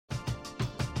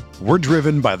We're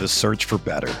driven by the search for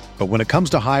better. But when it comes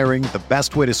to hiring, the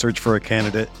best way to search for a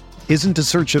candidate isn't to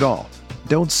search at all.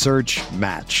 Don't search,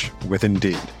 match with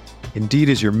Indeed. Indeed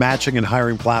is your matching and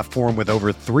hiring platform with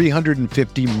over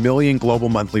 350 million global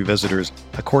monthly visitors,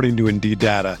 according to Indeed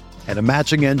data, and a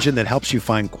matching engine that helps you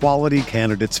find quality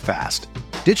candidates fast.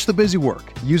 Ditch the busy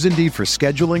work. Use Indeed for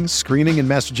scheduling, screening, and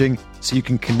messaging so you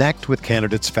can connect with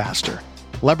candidates faster.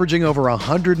 Leveraging over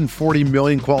 140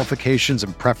 million qualifications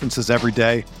and preferences every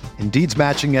day, Indeed's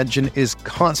matching engine is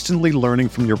constantly learning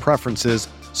from your preferences,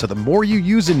 so the more you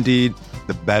use Indeed,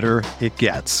 the better it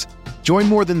gets. Join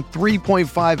more than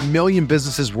 3.5 million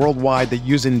businesses worldwide that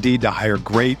use Indeed to hire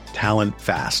great talent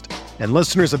fast. And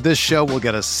listeners of this show will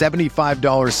get a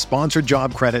 $75 sponsored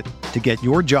job credit to get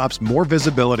your jobs more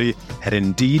visibility at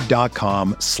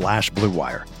Indeed.com/Blue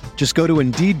Wire. Just go to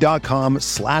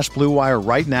Indeed.com/Blue Wire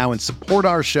right now and support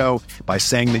our show by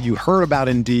saying that you heard about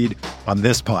Indeed on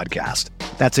this podcast.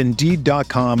 That's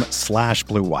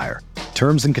Indeed.com/Blue Wire.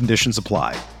 Terms and conditions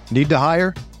apply. Need to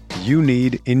hire? You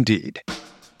need Indeed. Do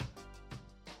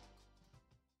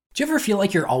you ever feel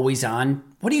like you're always on?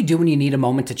 What do you do when you need a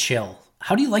moment to chill?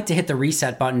 How do you like to hit the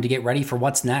reset button to get ready for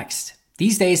what's next?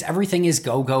 These days, everything is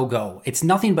go, go, go. It's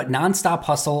nothing but nonstop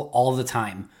hustle all the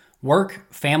time. Work,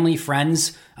 family,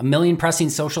 friends, a million pressing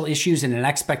social issues, and an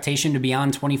expectation to be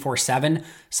on 24/7.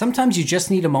 Sometimes you just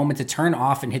need a moment to turn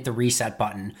off and hit the reset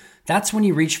button. That's when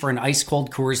you reach for an ice-cold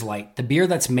Coors Light, the beer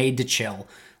that's made to chill.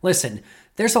 Listen,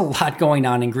 there's a lot going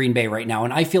on in Green Bay right now,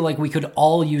 and I feel like we could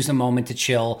all use a moment to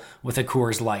chill with a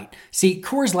Coors Light. See,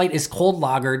 Coors Light is cold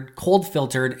lagered, cold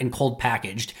filtered, and cold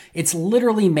packaged. It's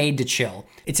literally made to chill.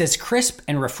 It's as crisp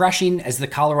and refreshing as the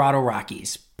Colorado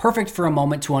Rockies. Perfect for a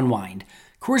moment to unwind.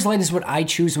 Coors Light is what I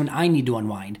choose when I need to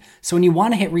unwind. So when you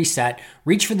want to hit reset,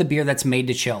 reach for the beer that's made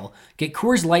to chill. Get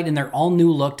Coors Light in their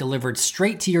all-new look delivered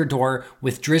straight to your door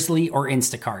with Drizzly or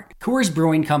Instacart. Coors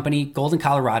Brewing Company, Golden,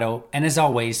 Colorado, and as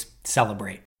always,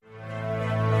 celebrate.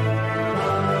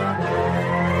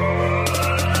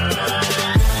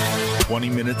 "20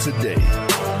 minutes a day,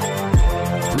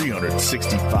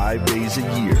 365 days a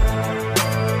year.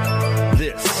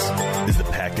 This is the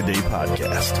Pack-A-Day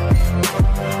Podcast.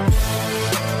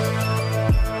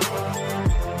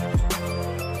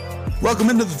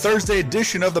 Welcome into the Thursday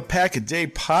edition of the Pack-A-Day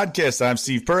Podcast. I'm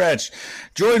Steve Perach,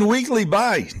 joined weekly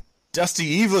by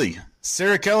Dusty Evely,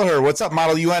 Sarah Kelleher. What's up,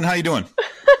 Model UN? How you doing?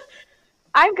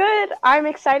 I'm good. I'm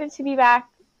excited to be back.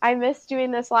 I missed doing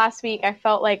this last week. I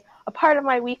felt like a part of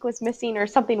my week was missing or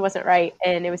something wasn't right,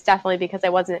 and it was definitely because I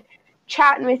wasn't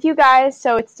chatting with you guys,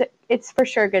 so it's for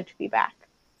sure good to be back.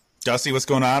 Dusty, what's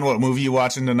going on? What movie you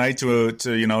watching tonight to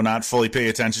not fully pay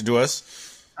attention to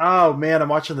us? Oh, man, I'm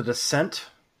watching The Descent.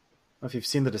 I don't know if you've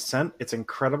seen The Descent. It's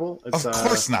incredible. It's, of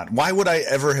course not. Why would I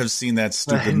ever have seen that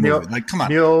stupid movie? Like, come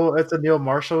on. It's a Neil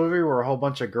Marshall movie where a whole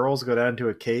bunch of girls go down into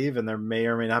a cave and there may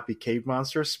or may not be cave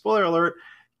monsters. Spoiler alert,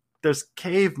 there's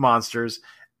cave monsters.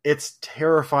 It's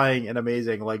terrifying and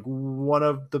amazing. Like one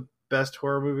of the best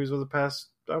horror movies of the past,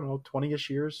 20-ish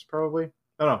years, probably.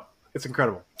 I don't know. It's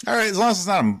incredible. All right, as long as it's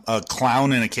not a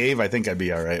clown in a cave, I think I'd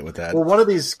be all right with that. Well, one of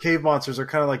these cave monsters are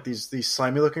kind of like these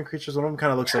slimy-looking creatures. One of them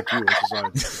kind of looks like you, which is why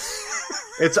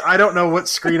I don't know what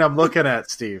screen I'm looking at,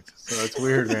 Steve. So it's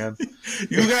weird, man.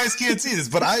 You guys can't see this,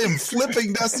 but I am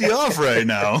flipping Dusty off right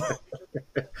now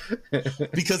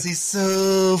because he's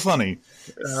so funny.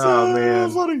 Oh,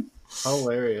 man. Funny.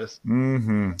 Hilarious.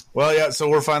 Mm-hmm. Well, yeah, so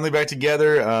we're finally back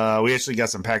together. We actually got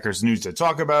some Packers news to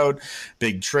talk about.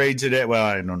 Big trade today. Well,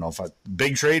 I don't know if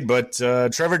big trade, but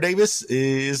Trevor Davis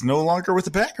is no longer with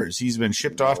the Packers. He's been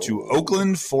shipped off to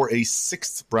Oakland for a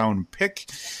 6th-round pick.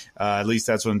 At least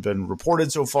that's what's been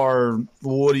reported so far.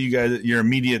 What do you guys, your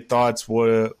immediate thoughts?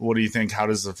 What do you think? How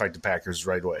does it affect the Packers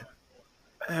right away?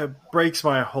 It breaks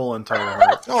my whole entire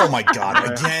heart. Oh, my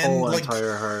God. Again? Whole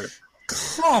entire heart.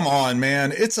 Come on,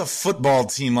 man. It's a football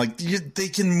team. Like, they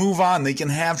can move on. They can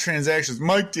have transactions.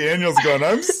 Mike Daniels gone.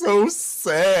 I'm so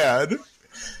sad.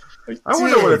 I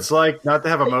wonder what it's like not to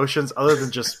have emotions other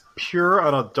than just pure,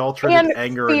 unadulterated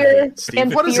anger and hate,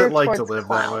 Steve. What is it like to live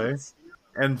that way?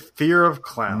 And fear of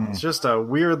clowns. Just a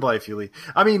weird life you lead.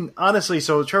 I mean, honestly,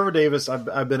 so Trevor Davis,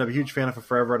 I've been a huge fan of for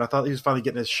forever, and I thought he was finally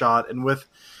getting his shot. And with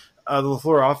the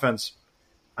LaFleur offense,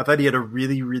 I thought he had a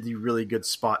really, really, really good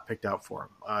spot picked out for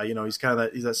him. He's kind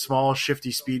of he's that small,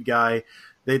 shifty speed guy.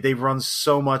 They run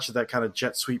so much of that kind of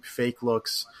jet sweep fake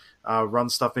looks, run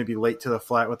stuff maybe late to the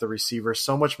flat with the receiver.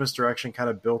 So much misdirection kind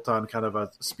of built on kind of a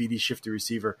speedy, shifty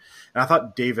receiver. And I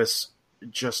thought Davis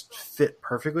just fit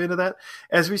perfectly into that.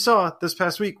 As we saw this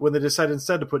past week when they decided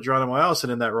instead to put Geronimo Allison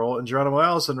in that role, and Geronimo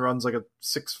Allison runs like a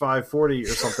 6'5", 40 or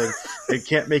something. They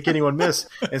can't make anyone miss,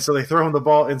 and so they throw him the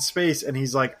ball in space, and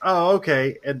he's like, oh,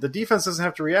 okay. And the defense doesn't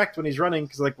have to react when he's running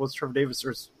because, like, well, it's Trevor Davis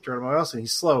or it's Geronimo Allison.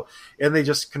 He's slow, and they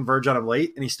just converge on him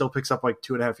late, and he still picks up like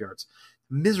 2.5 yards.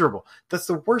 Miserable. That's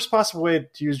the worst possible way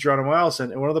to use Geronimo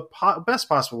Allison, and one of the best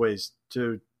possible ways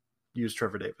to use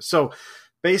Trevor Davis. So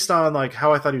based on like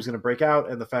how I thought he was going to break out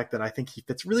and the fact that I think he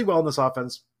fits really well in this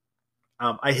offense,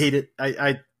 I hate it.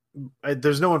 I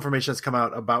there's no information that's come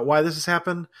out about why this has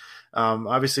happened.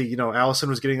 Obviously, you know, Allison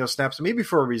was getting those snaps, maybe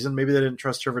for a reason. Maybe they didn't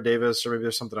trust Trevor Davis, or maybe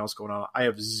there's something else going on. I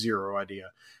have zero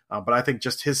idea. But I think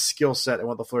just his skill set and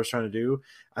what LaFleur's trying to do,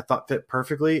 I thought fit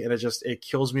perfectly, and it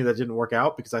kills me that it didn't work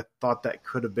out because I thought that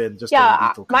could have been just a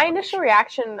lethal my initial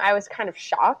reaction, I was kind of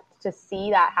shocked to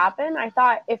see that happen. I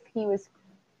thought if he was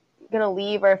going to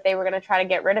leave or if they were going to try to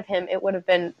get rid of him, it would have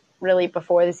been really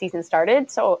before the season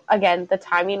started. So again, the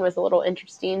timing was a little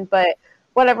interesting, but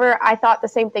whatever. I thought the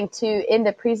same thing too. In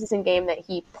the preseason game that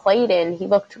he played in, he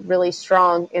looked really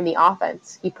strong in the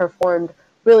offense. He performed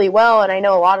really well, and I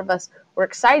know a lot of us were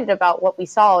excited about what we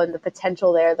saw and the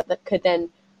potential there that could then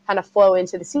kind of flow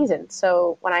into the season.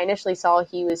 So when I initially saw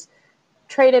he was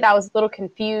traded, I was a little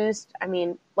confused. I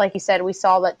mean, like you said, we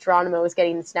saw that Geronimo was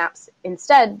getting the snaps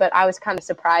instead, but I was kind of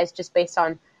surprised just based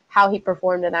on how he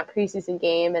performed in that preseason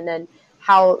game and then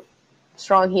how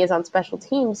strong he is on special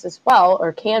teams as well,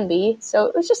 or can be. So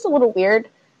it was just a little weird.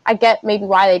 I get maybe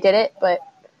why they did it, but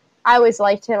I always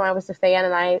liked him. I was a fan,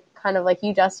 and I kind of like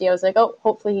you, Dusty. I was like, oh,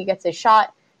 hopefully he gets a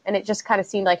shot. And it just kind of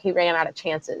seemed like he ran out of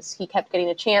chances. He kept getting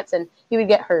a chance, and he would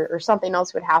get hurt or something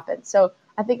else would happen. So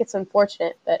I think it's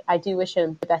unfortunate, but I do wish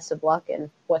him the best of luck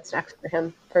and what's next for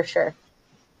him, for sure.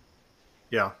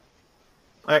 Yeah.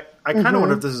 I kind of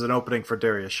wonder if this is an opening for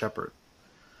Darius Shepherd.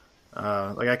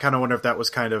 I kind of wonder if that was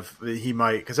kind of he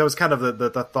might, because that was kind of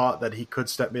the thought that he could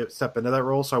step into that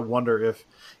role. So I wonder if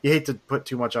you hate to put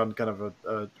too much on kind of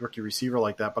a rookie receiver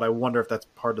like that, but I wonder if that's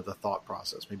part of the thought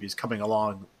process. Maybe he's coming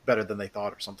along better than they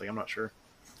thought or something. I'm not sure.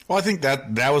 Well, I think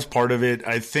that was part of it.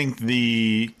 I think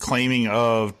the claiming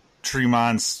of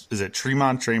Tremont Smith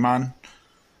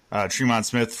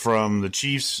from the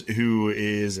Chiefs, who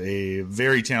is a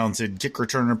very talented kick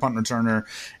returner, punt returner,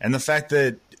 and the fact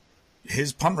that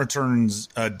his punt returns,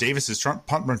 Davis's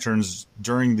punt returns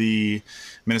during the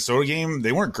Minnesota game,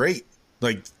 they weren't great.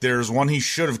 Like, there's one he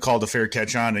should have called a fair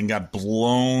catch on and got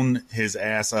blown his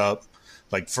ass up,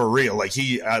 like, for real. Like,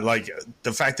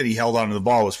 the fact that he held onto the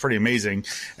ball was pretty amazing.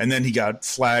 And then he got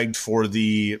flagged for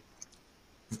the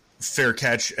fair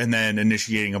catch and then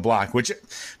initiating a block, which,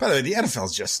 by the way, the NFL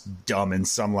is just dumb in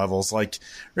some levels. Like,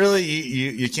 really,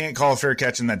 you can't call a fair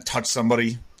catch and then touch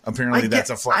somebody. Apparently,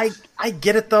 that's a flag. I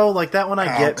get it, though. Like, that one I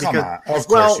get. Come because, on. Of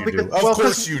course you do. Of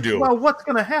course you do. Well, what's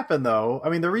going to happen, though? I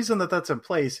mean, the reason that that's in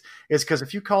place is because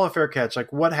if you call a fair catch,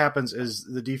 like, what happens is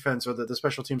the defense or the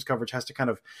special teams coverage has to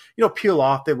kind of, peel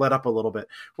off. They let up a little bit.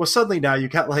 Well, suddenly now you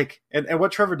got, like, and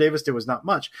what Trevor Davis did was not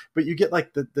much, but you get,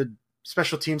 like, the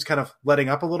special teams kind of letting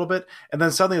up a little bit, and then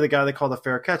suddenly the guy they call the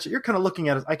fair catch, you're kind of looking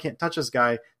at it, I can't touch this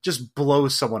guy, just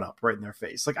blows someone up right in their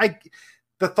face. Like,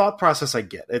 the thought process I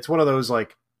get. It's one of those,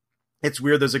 like, it's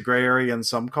weird there's a gray area in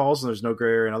some calls and there's no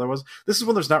gray area in other ones. This is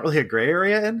when there's not really a gray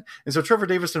area in. And so Trevor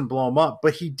Davis didn't blow him up,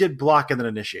 but he did block and then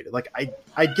initiate it. Like,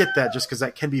 I get that just because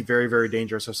that can be very, very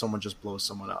dangerous if someone just blows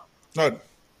someone up. No.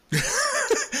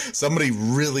 Somebody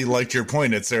really liked your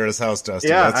point at Sarah's house, Dusty.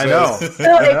 Yeah, I know.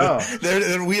 I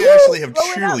know. We actually have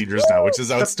cheerleaders now, which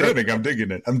is outstanding. I'm digging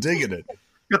it.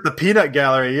 Got the peanut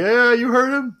gallery. Yeah, you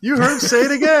heard him. Say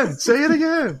it again. Say it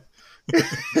again.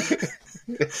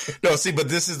 No, see, but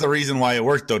this is the reason why it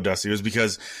worked, though, Dusty, was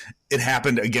because it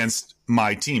happened against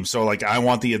my team. So, like, I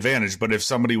want the advantage. But if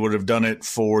somebody would have done it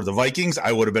for the Vikings,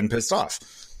 I would have been pissed off.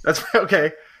 That's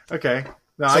okay. Okay.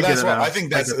 No, so I get it now. I think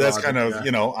that's kind of,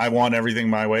 I want everything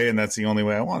my way, and that's the only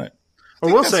way I want it.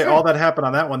 Well, we'll say all that happened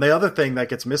on that one. The other thing that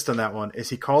gets missed on that one is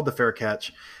he called the fair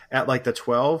catch at, like, the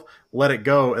 12, let it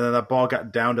go, and then that ball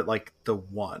got downed at, like, the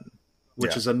 1,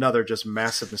 which is another just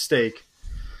massive mistake.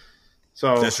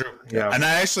 So that's true. Yeah. And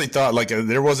I actually thought, like,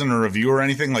 there wasn't a review or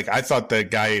anything. Like, I thought that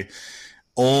guy,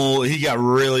 he got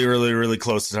really, really, really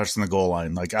close to touching the goal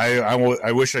line. Like,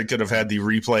 I wish I could have had the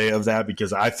replay of that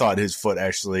because I thought his foot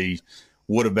actually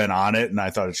would have been on it, and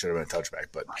I thought it should have been a touchback.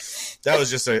 But that was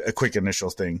just a quick initial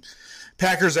thing.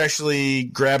 Packers actually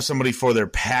grabbed somebody for their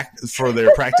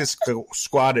practice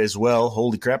squad as well.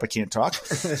 Holy crap, I can't talk.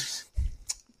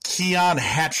 Keon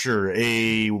Hatcher,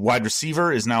 a wide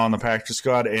receiver, is now on the practice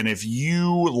squad. And if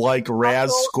you like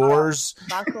Raz scores,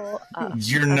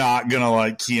 you're not going to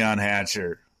like Keon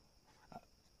Hatcher.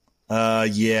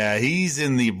 Yeah, he's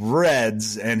in the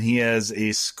Reds, and he has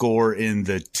a score in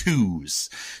the 2s.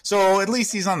 So at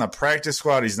least he's on the practice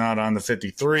squad. He's not on the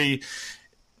 53.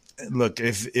 Look,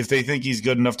 if they think he's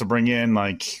good enough to bring in,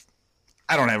 like,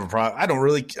 I don't have a problem. I don't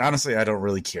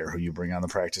really care who you bring on the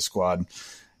practice squad.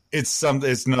 It's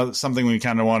something we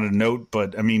kind of wanted to note,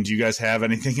 but I mean, do you guys have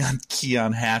anything on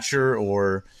Keon Hatcher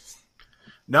or?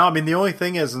 No, I mean, the only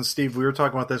thing is, and Steve, we were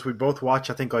talking about this. We both watched,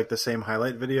 I think, like the same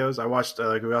highlight videos.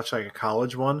 We watched like a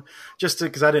college one, just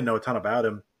because I didn't know a ton about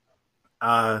him.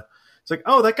 It's like,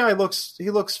 oh, that guy looks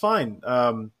fine.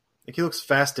 Like he looks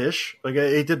fast-ish. Like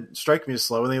it did strike me as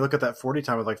slow. And then you look at that 40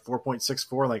 time with like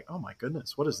 4.64, like, oh my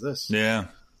goodness, what is this? Yeah,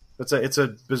 it's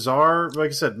a bizarre. Like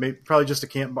I said, probably just a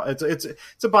camp. It's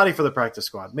a body for the practice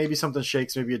squad. Maybe something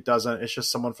shakes, maybe it doesn't. It's just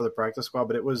someone for the practice squad.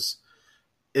 But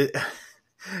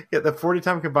yeah, the 40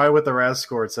 time combined with the RAS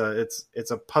score, it's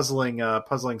a puzzling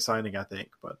signing, I think.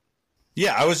 But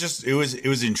yeah, it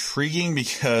was intriguing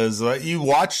because you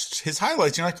watched his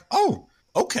highlights, and you're like, oh,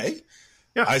 okay.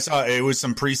 Yeah, I saw it was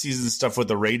some preseason stuff with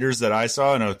the Raiders that I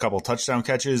saw, and a couple touchdown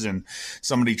catches, and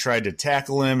somebody tried to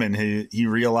tackle him, and he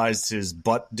realized his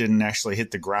butt didn't actually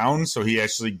hit the ground, so he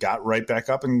actually got right back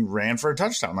up and ran for a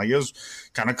touchdown. Like it was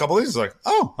kind of a couple of these, like,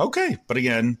 oh, okay. But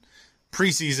again,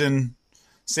 preseason.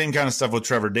 Same kind of stuff with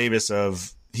Trevor Davis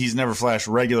of he's never flashed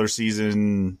regular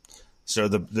season, so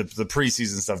the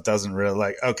preseason stuff doesn't really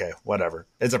like, okay, whatever.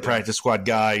 It's a practice squad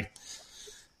guy.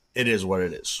 It is what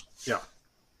it is. Yeah.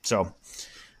 So, all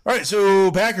right, so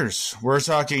Packers, we're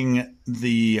talking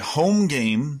the home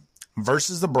game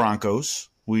versus the Broncos.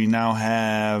 We now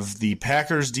have the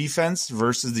Packers defense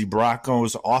versus the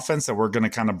Broncos offense that we're going to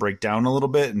kind of break down a little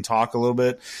bit and talk a little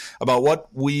bit about what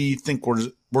we think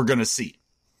we're going to see.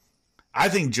 I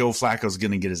think Joe Flacco's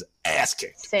going to get his ass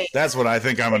kicked. Same. That's what I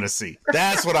think I'm going to see.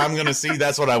 That's what I'm going to see.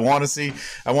 That's what I want to see.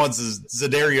 I want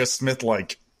Zadarius Smith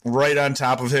like right on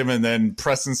top of him, and then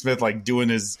Preston Smith like doing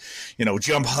his,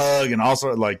 jump hug, and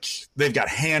also like they've got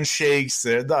handshakes.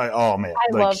 Oh man,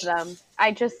 I love them.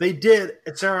 They did.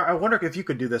 Sarah, I wonder if you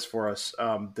could do this for us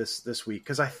this week,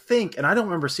 because I think, and I don't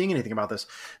remember seeing anything about this,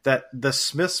 that the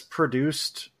Smiths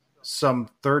produced some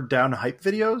third down hype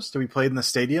videos to be played in the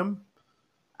stadium.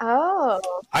 Oh,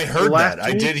 I heard that. Week,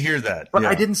 I did hear that, but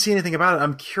I didn't see anything about it.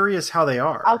 I'm curious how they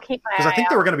are. I'll keep my eye out. Because I think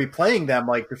they were going to be playing them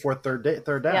like before third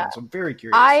down. Yeah. So I'm very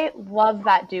curious. I love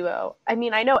that duo. I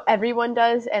mean, I know everyone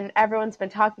does, and everyone's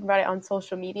been talking about it on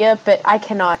social media, but I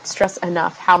cannot stress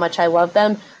enough how much I love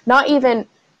them. Not even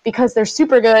because they're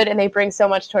super good and they bring so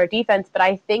much to our defense, but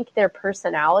I think their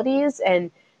personalities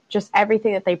and just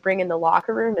everything that they bring in the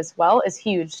locker room as well is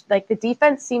huge. Like the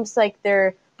defense seems like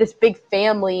they're this big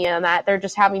family and that they're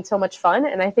just having so much fun.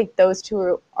 And I think those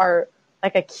two are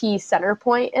like a key center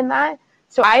point in that.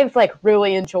 So I've like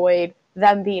really enjoyed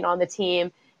them being on the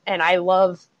team, and I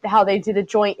love how they do the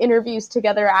joint interviews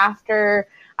together after.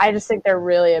 I just think they're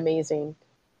really amazing.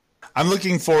 I'm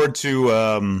looking forward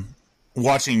to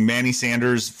watching Manny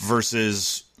Sanders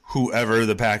versus whoever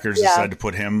the Packers decide to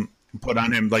put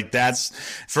on him. Like that's,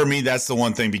 for me, that's the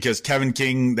one thing, because Kevin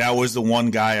King, that was the one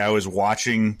guy I was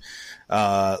watching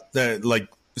that, like,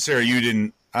 Sarah, you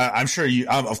didn't, I'm sure you,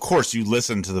 of course you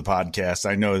listened to the podcast.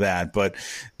 I know that, but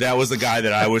that was the guy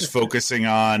that I was focusing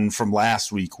on from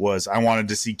last week. Was I wanted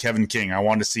to see Kevin King. I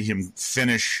wanted to see him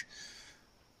finish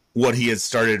what he had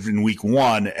started in week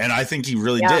 1. And I think he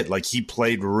really did. Like he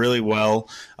played really well,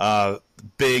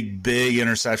 big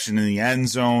interception in the end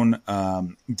zone.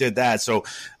 Did that. So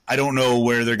I don't know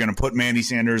where they're going to put Manny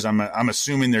Sanders. I'm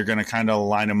assuming they're going to kind of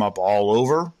line him up all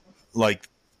over, like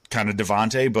kind of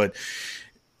Devontae, but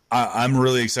I'm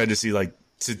really excited to see, like,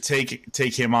 to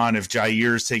take him on. If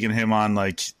Jair's taking him on,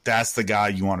 like, that's the guy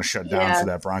you want to shut down for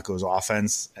that Broncos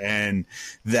offense, and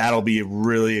that'll be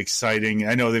really exciting.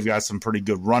 I know they've got some pretty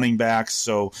good running backs,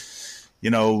 so,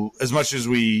 as much as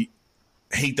we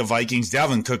hate the Vikings,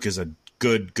 Dalvin Cook is a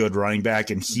good running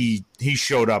back, and he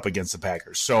showed up against the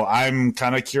Packers. So I'm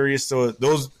kind of curious. So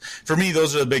those are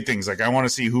the big things. Like I want to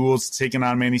see who's taking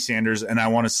on Manny Sanders, and I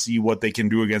want to see what they can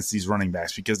do against these running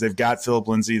backs, because they've got Phillip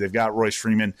Lindsay, they've got Royce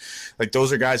Freeman. Like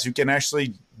those are guys who can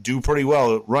actually do pretty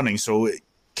well at running. So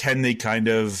can they kind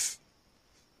of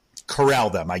corral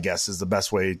them, I guess, is the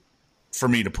best way for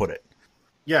me to put it.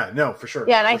 Yeah, no, for sure.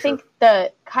 Yeah, and I think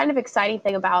the kind of exciting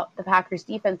thing about the Packers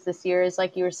defense this year is,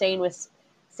 like you were saying with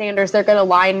Sanders, they're going to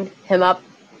line him up,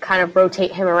 kind of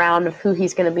rotate him around of who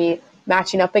he's going to be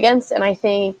matching up against. And I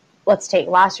think, let's take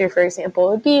last year, for example,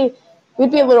 we'd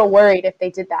be a little worried if they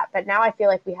did that. But now I feel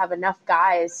like we have enough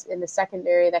guys in the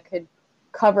secondary that could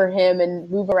cover him and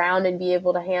move around and be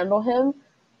able to handle him.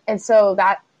 And so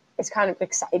that is kind of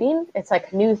exciting. It's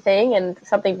like a new thing and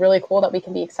something really cool that we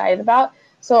can be excited about.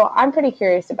 So I'm pretty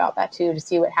curious about that too, to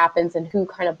see what happens and who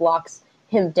kind of locks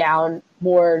him down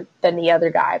more than the other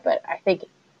guy. But I think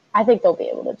they'll be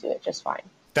able to do it just fine.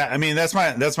 That's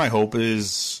my hope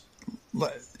is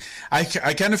I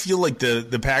kind of feel like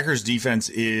the Packers defense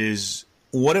is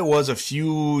what it was a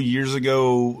few years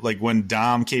ago, like when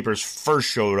Dom Capers first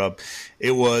showed up.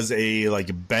 It was a like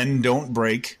bend, don't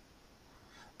break.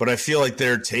 But I feel like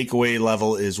their takeaway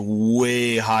level is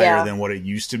way higher than what it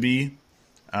used to be.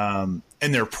 And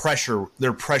their pressure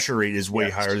rate is way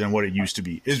higher than what it used to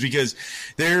be. Is because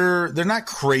they're not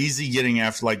crazy getting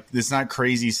after, like, it's not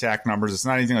crazy sack numbers. It's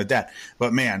not anything like that.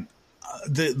 But man,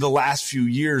 the last few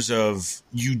years of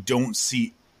you don't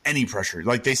see any pressure.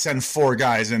 Like they send 4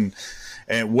 guys and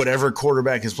whatever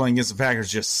quarterback is playing against the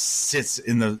Packers just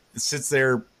sits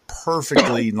there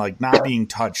perfectly, like not being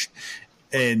touched.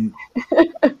 And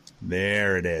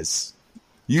there it is.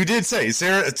 You did say,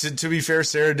 Sarah, to be fair,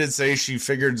 Sarah did say she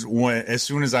figured as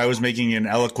soon as I was making an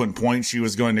eloquent point, she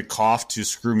was going to cough to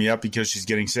screw me up because she's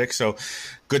getting sick. So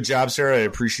good job, Sarah. I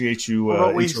appreciate you.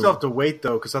 Well, we still have to wait,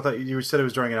 though, because I thought you said it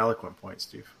was during an eloquent point,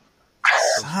 Steve.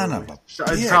 Son of a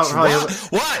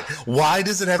bitch. Why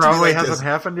does it have to be like this?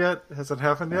 Hasn't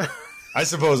happened yet? I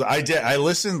suppose I did. I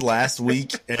listened last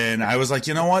week and I was like,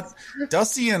 you know what?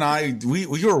 Dusty and I, we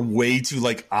were way too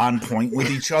like on point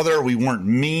with each other. We weren't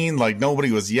mean. Like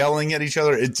nobody was yelling at each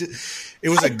other. It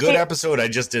was a good episode. I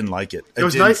just didn't like it. It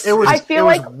was nice. It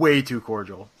was way too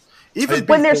cordial. Even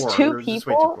when there's 2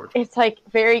 people, it's like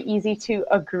very easy to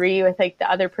agree with like the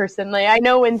other person. Like I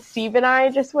know when Steve and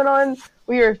I just went on,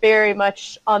 we were very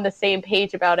much on the same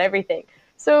page about everything.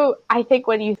 So I think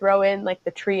when you throw in like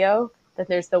the trio, that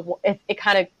there's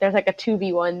there's like a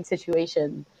 2v1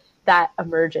 situation that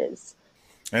emerges.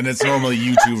 And it's normally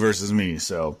you two versus me,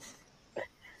 so.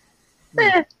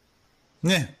 Yeah,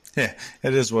 it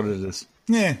is what it is.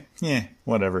 Yeah,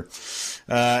 whatever.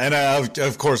 And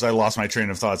of course, I lost my train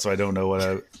of thought, so I don't know what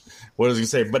I was going to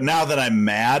say. But now that I'm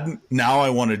mad, now I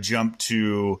want to jump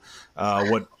to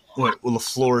what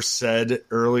LaFleur said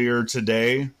earlier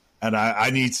today. And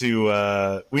we need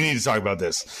to talk about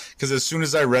this because as soon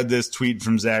as I read this tweet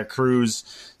from Zach Cruz,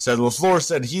 said LaFleur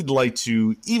said he'd like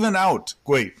to even out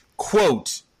the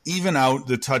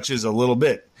touches a little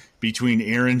bit between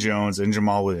Aaron Jones and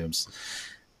Jamal Williams.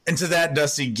 And to that,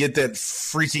 Dusty, get that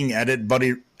freaking edit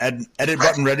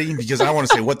button ready because I want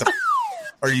to say, what the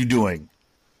are you doing?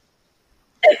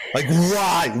 Like,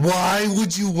 why? Why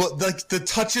would you? Like, the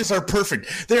touches are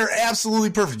perfect. They are absolutely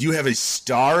perfect. You have a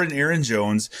star in Aaron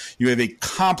Jones. You have a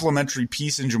complimentary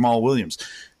piece in Jamal Williams.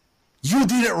 You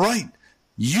did it right.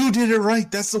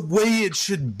 That's the way it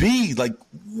should be. Like,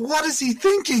 what is he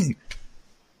thinking?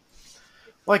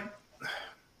 Like,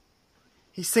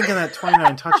 he's thinking that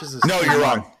 29 touches is no, you're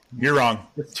wrong. You're wrong.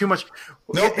 It's too much.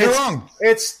 No, you're wrong.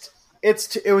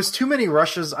 It was too many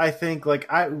rushes, I think. Like,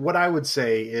 what I would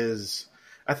say is,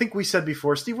 I think we said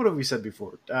before, Steve, what have we said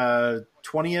before?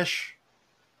 20-ish?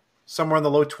 Somewhere in the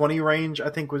low 20 range, I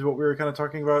think, was what we were kind of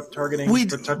talking about, targeting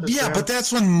for touches. Yeah, but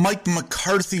that's when Mike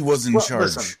McCarthy was in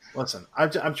charge. Listen.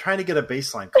 I'm trying to get a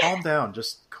baseline. Calm down.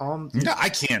 Just calm. No, I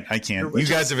can't. You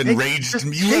guys have enraged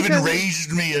me. You have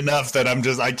enraged me enough that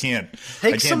I can't.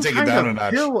 I can't take it down a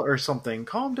notch. Pill or something.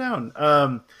 Calm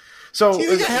down. So do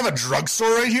you think I have a drugstore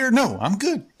right here? No, I'm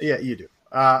good. Yeah, you do.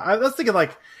 I was thinking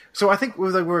like. So I think we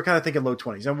were kind of thinking low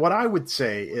 20s. And what I would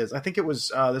say is I think it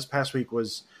was this past week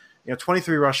was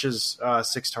 23 rushes,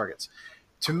 6 targets.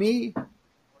 To me,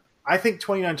 I think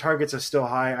 29 targets is still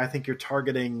high. I think you're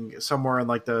targeting somewhere in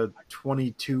like the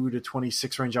 22 to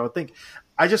 26 range, I would think.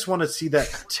 I just want to see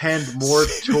that tend more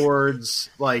towards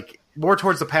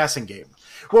the passing game.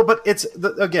 Well, but it's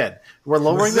again, we're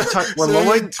lowering the touch. We're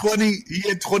lowering 20. He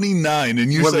had 29,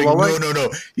 and you're saying no.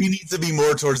 He needs to be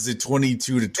more towards the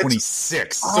 22 to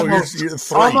 26. So you're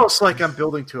 3. Almost like I'm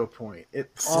building to a point.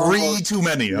 3 too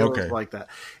many. Okay, like that.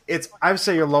 I would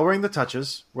say you're lowering the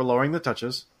touches. We're lowering the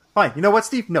touches. Fine. You know what,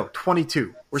 Steve? No,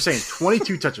 22. We're saying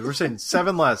 22 touches. We're saying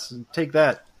 7 less. Take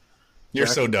that. You're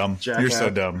so dumb. You're so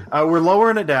dumb. We're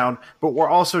lowering it down, but we're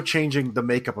also changing the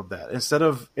makeup of that. Instead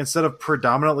of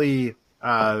predominantly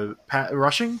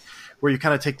rushing, where you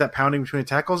kind of take that pounding between the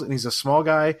tackles, and he's a small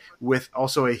guy with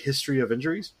also a history of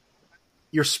injuries.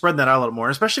 You're spreading that out a little more,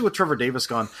 and especially with Trevor Davis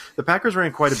gone. The Packers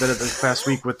ran quite a bit of this past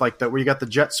week with like where you got the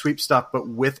jet sweep stuff, but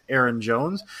with Aaron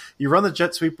Jones. You run the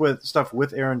jet sweep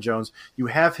with Aaron Jones. You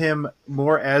have him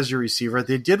more as your receiver.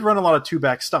 They did run a lot of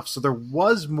 2-back stuff, so there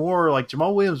was more like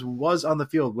Jamal Williams was on the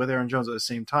field with Aaron Jones at the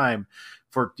same time.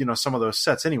 for some of those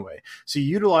sets anyway. So you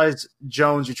utilize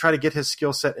Jones, you try to get his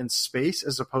skill set in space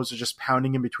as opposed to just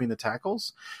pounding in between the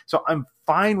tackles. So I'm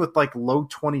fine with like low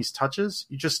 20s touches.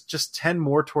 You just tend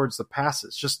more towards the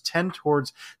passes, just tend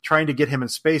towards trying to get him in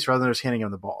space rather than just handing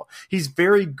him the ball. He's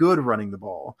very good running the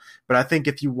ball, but I think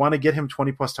if you want to get him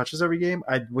 20 plus touches every game,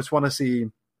 I just want to see,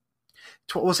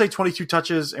 we'll say 22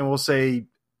 touches, and we'll say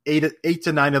 8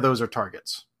 to 9 of those are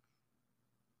targets.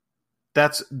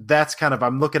 That's kind of,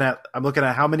 I'm looking at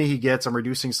how many he gets. I'm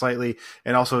reducing slightly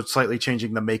and also slightly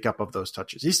changing the makeup of those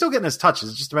touches. He's still getting his touches.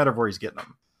 It's just a matter of where he's getting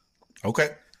them. Okay.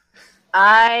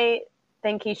 I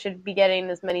think he should be getting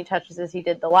as many touches as he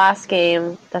did the last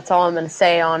game. That's all I'm going to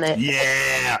say on it.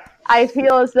 Yeah. I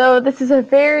feel as though this is a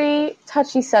very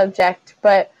touchy subject,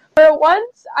 but for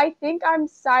once, I think I'm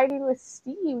siding with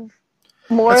Steve.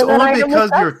 That's only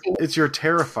because you're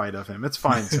terrified of him. It's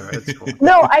fine, Sarah. It's cool.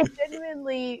 No, I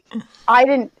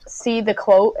didn't see the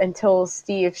quote until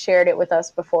Steve shared it with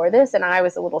us before this, and I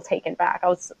was a little taken back. I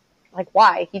was like,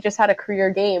 why? He just had a career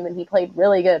game, and he played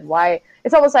really good. Why?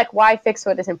 It's almost like, why fix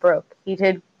what isn't broke? He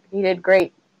did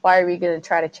great. Why are we going to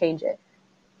try to change it?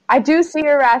 I do see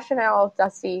your rationale,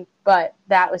 Dusty, but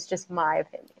that was just my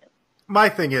opinion. My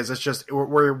thing is, it's just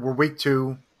we're week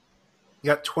 2. You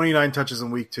got 29 touches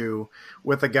in week 2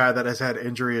 with a guy that has had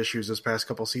injury issues this past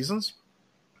couple seasons.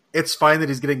 It's fine that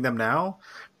he's getting them now,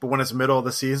 but when it's middle of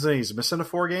the season, he's missing a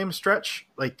 4-game stretch.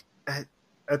 Like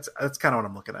that's kind of what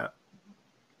I'm looking at.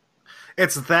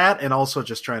 It's that, and also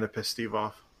just trying to piss Steve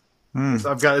off. Those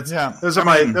are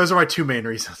my 2 main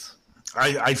reasons.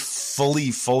 I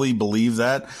fully believe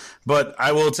that, but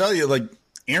I will tell you, like,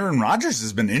 Aaron Rodgers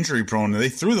has been injury prone. They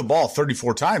threw the ball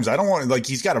 34 times. I don't want, like,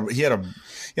 he had a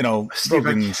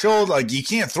broken shoulder. Like, you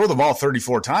can't throw the ball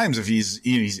 34 times if he's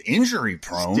injury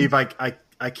prone. Steve,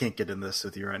 I can't get into this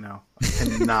with you right now. I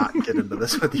cannot get into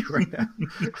this with you right now.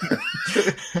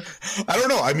 I don't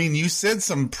know. I mean, you said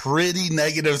some pretty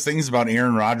negative things about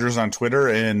Aaron Rodgers on Twitter,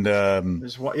 and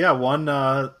there's one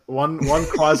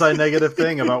quasi negative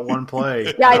thing about one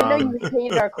play. Yeah, I know you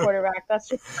hate our quarterback. That's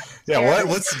just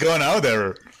what's going on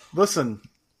there? Listen.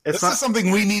 This is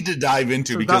something we need to dive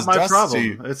into because not my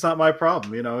problem. It's not my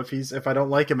problem. If I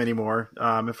don't like him anymore,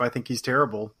 if I think he's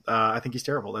terrible, I think he's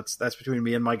terrible. That's between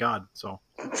me and my God. So,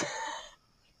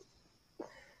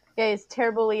 yeah, he's a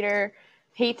terrible leader,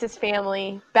 hates his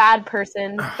family, bad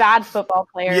person, bad football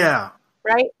player. Yeah,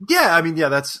 right. Yeah, I mean,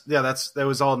 that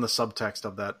was all in the subtext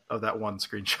of that one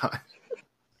screenshot.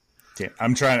 Yeah,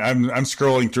 I'm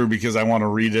scrolling through because I want to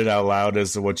read it out loud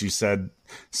as to what you said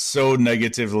so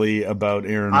negatively about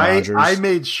Aaron Rodgers. I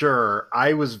made sure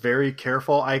I was very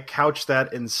careful. I couched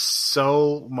that in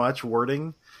so much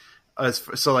wording.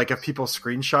 So like if people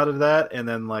screenshotted that and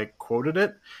then like quoted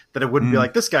it, that it wouldn't be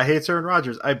like, this guy hates Aaron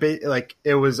Rodgers. I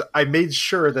made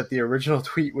sure that the original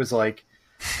tweet was like,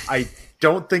 I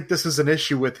don't think this is an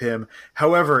issue with him.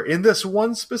 However, in this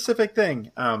one specific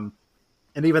thing, and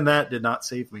even that did not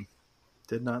save me.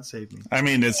 I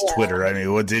mean, it's Twitter. I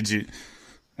mean, what did you?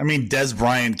 I mean, Des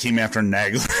Bryant came after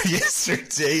Nagler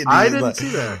yesterday. I didn't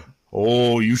see that.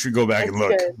 Oh, you should go back and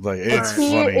look. Good. Like, it's he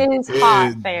funny. Is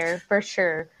hot there for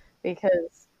sure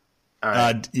because.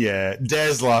 Yeah,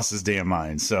 Des lost his damn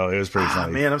mind, so it was pretty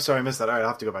funny. Man, I'm sorry I missed that. All right, I'll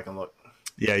have to go back and look.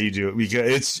 Yeah, you do,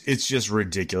 because it's just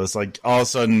ridiculous. Like, all of a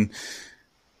sudden,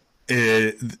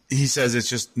 he says it's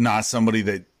just not somebody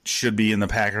that should be in the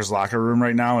Packers locker room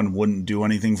right now and wouldn't do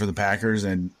anything for the Packers,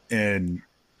 and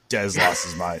Dez lost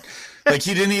his mind. Like,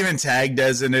 he didn't even tag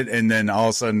Dez in it, and then all of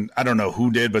a sudden, I don't know who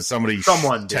did, but someone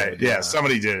did. Yeah,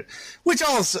 somebody did it. Which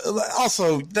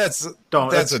also that's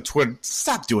a Twitter.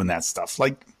 Stop doing that stuff.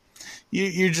 Like,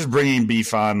 you're just bringing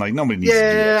beef on. Like, nobody needs to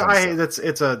do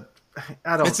that.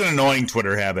 It's an annoying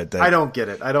Twitter habit. I don't get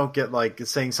it. I don't get like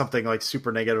saying something like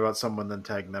super negative about someone then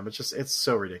tagging them. It's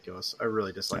so ridiculous. I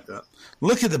really dislike that.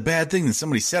 Look at the bad thing that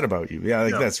somebody said about you. Yeah,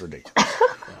 that's ridiculous.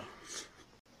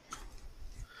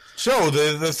 So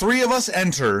the three of us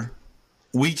enter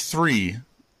week 3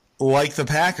 like the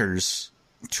Packers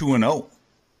 2-0.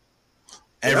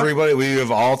 Everybody, we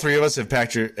have all three of us have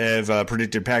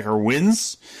predicted Packer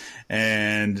wins,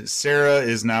 and Sarah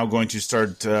is now going to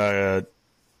start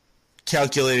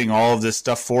calculating all of this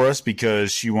stuff for us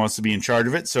because she wants to be in charge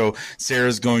of it. So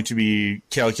Sarah's going to be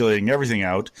calculating everything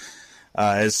out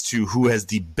as to who has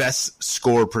the best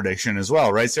score prediction as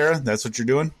well. Right, Sarah? That's what you're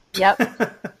doing? Yep.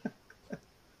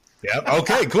 Yep.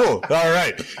 Okay, cool. All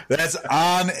right. That's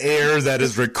on air. That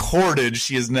is recorded.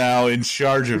 She is now in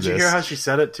charge of this. Did you hear how she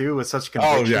said it, too, with such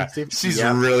conviction? Oh, yeah. She's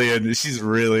really annoyed.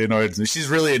 She's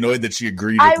really annoyed that she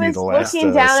agreed with me the last I was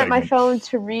looking down segment. at my phone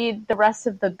to read the rest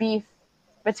of the beef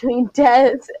between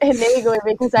Dez and Nagler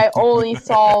because I only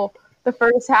saw the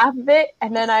first half of it,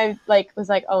 and then I was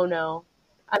like, oh no,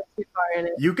 I'm too far in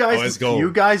it. You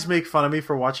guys make fun of me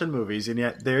for watching movies, and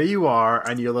yet there you are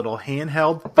on your little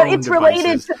handheld phone But it's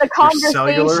related to the conversation.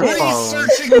 It's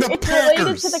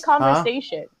related to the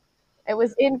conversation. It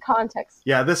was in context.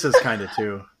 Yeah, this is kind of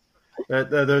too.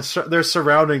 They're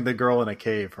surrounding the girl in a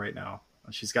cave right now.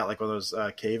 She's got like one of those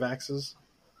cave axes.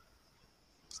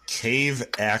 Cave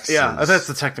axes. Yeah, that's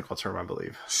the technical term, I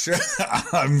believe. Sure,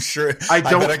 I'm sure. I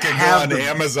bet I could go on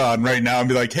Amazon right now and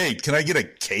be like, "Hey, can I get a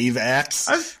cave axe?"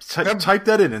 Type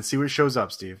that in and see what shows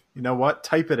up, Steve. You know what?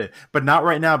 Type it in, but not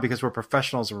right now because we're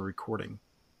professionals and we're recording.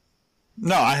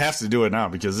 No, I have to do it now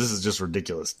because this is just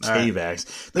ridiculous. Cave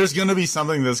axe. There's going to be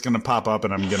something that's going to pop up,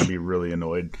 and I'm going to be really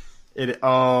annoyed.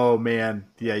 Oh man,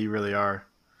 yeah, you really are.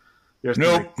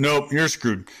 Nope, you're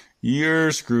screwed.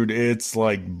 You're screwed. It's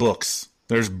like books.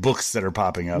 There's books that are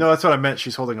popping up. No, that's what I meant.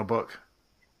 She's holding a book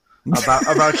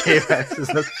about cave axes.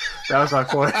 That was my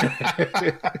point.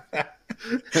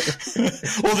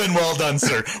 Well, then, well done,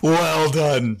 sir. Well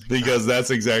done, because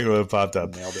that's exactly what popped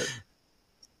up. Nailed it.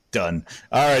 Done.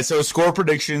 All right, so score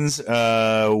predictions.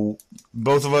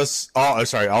 Both of us, all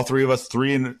three of us,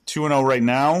 2-0 right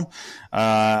now.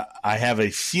 I have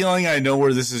a feeling I know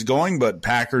where this is going, but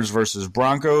Packers versus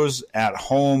Broncos at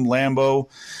home, Lambeau.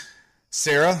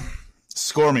 Sarah,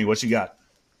 score me. What you got?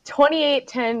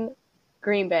 28-10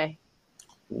 Green Bay.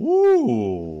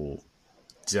 Ooh.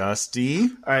 Dusty.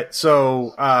 All right,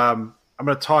 so I'm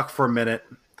going to talk for a minute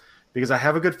because I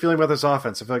have a good feeling about this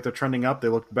offense. I feel like they're trending up. They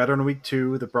looked better in week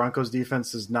 2. The Broncos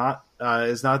defense is not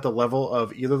at the level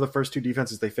of either of the first 2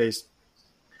 defenses they faced.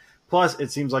 Plus, it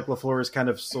seems like LaFleur is kind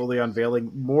of slowly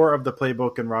unveiling more of the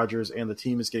playbook, and Rodgers and the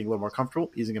team is getting a little more comfortable,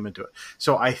 easing them into it.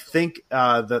 So I think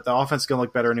that the offense is going to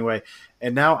look better anyway.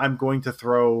 And now I'm going to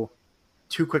throw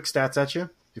 2 quick stats at you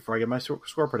before I get my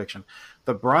score prediction.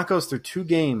 The Broncos, through 2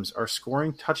 games, are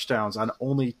scoring touchdowns on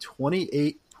only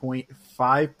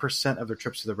 28.5% of their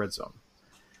trips to the red zone.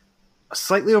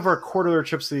 Slightly over a quarter of their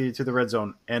trips to the red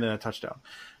zone and in a touchdown.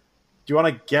 Do you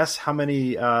want to guess how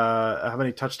many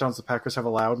touchdowns the Packers have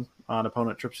allowed on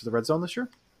opponent trips to the red zone this year?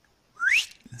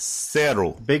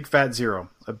 0. Big fat 0.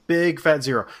 A big fat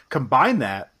 0. Combine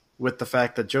that with the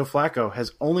fact that Joe Flacco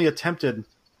has only attempted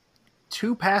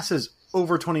 2 passes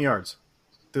over 20 yards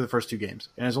through the first 2 games,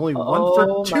 and has only 1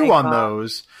 for 2 on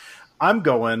those. I'm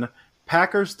going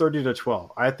Packers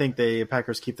 30-12. I think the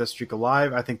Packers keep that streak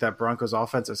alive. I think that Broncos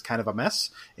offense is kind of a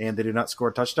mess, and they do not score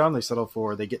a touchdown. They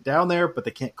get down there, but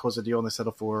they can't close the deal, and they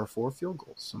settle for 4 field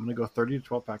goals. So I'm going to go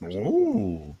 30-12 Packers.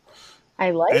 Ooh.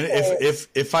 I like it.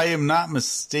 If I am not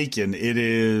mistaken, it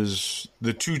is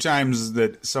the 2 times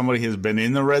that somebody has been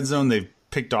in the red zone, they've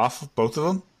picked off both of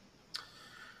them.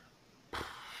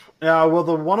 Yeah, well,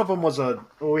 one of them was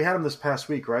we had them this past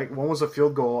week, right? One was a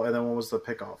field goal, and then one was the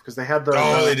pickoff because they had the.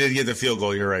 Oh, they did get the field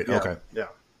goal. You're right. Yeah, okay. Yeah.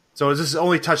 So this is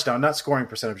only touchdown, not scoring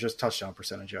percentage, just touchdown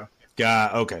percentage. Yeah.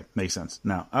 Okay, makes sense.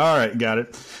 Now, all right, got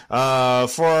it. For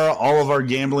all of our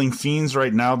gambling fiends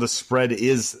right now, the spread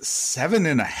is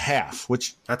 7.5,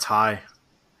 which that's high.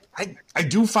 I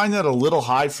do find that a little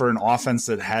high for an offense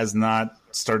that has not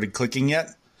started clicking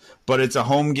yet. But it's a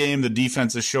home game. The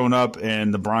defense has shown up,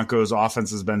 and the Broncos'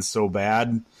 offense has been so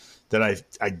bad that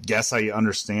I guess I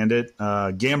understand it.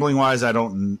 Gambling-wise, I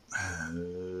don't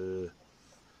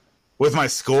with my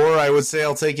score, I would say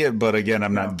I'll take it. But, again,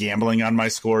 I'm not gambling on my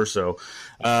score. So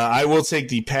I will take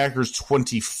the Packers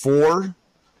 24,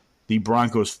 the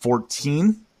Broncos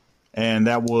 14, and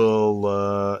that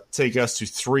will take us to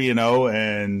 3-0.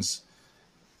 And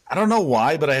I don't know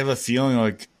why, but I have a feeling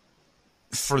like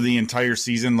for the entire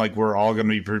season, like we're all going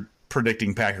to be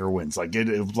predicting Packer wins. Like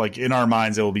in our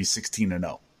minds, it will be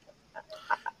 16-0.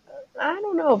 I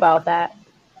don't know about that.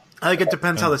 I think it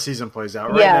depends how the season plays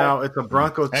out. Right now, it's a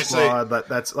Broncos squad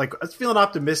that's like it's feeling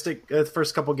optimistic. The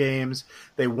first couple games,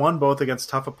 they won both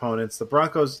against tough opponents. The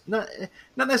Broncos, not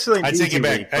necessarily. I take it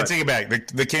back.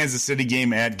 The Kansas City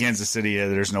game at Kansas City.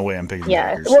 There's no way I'm picking.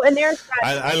 Yeah, the Packers. well, and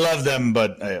I love them,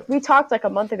 but we talked like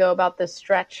a month ago about this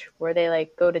stretch where they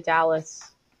like go to Dallas,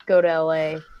 go to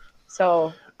LA.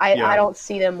 So I don't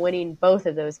see them winning both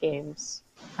of those games.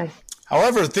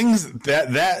 However, things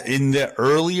that in the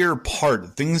earlier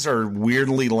part, things are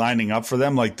weirdly lining up for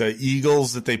them. Like the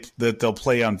Eagles that they'll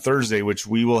play on Thursday, which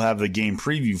we will have the game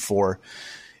preview for,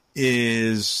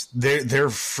 is they're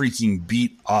freaking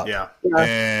beat up. Yeah.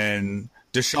 And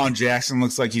Deshaun Jackson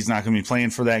looks like he's not going to be playing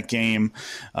for that game.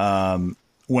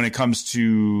 When it comes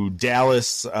to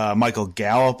Dallas, Michael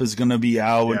Gallup is going to be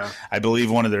out. Yeah. I believe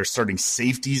one of their starting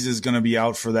safeties is going to be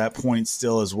out for that point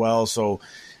still as well. So.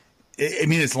 I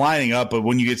mean, it's lining up, but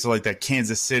when you get to like that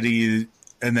Kansas City,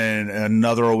 and then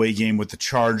another away game with the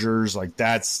Chargers. Like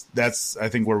that's I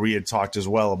think where we had talked as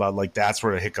well about like that's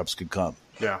where the hiccups could come.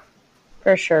 Yeah,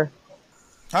 for sure.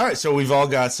 All right, so we've all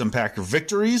got some Packer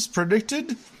victories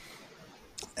predicted,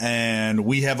 and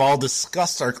we have all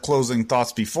discussed our closing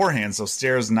thoughts beforehand, so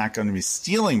Sarah's not going to be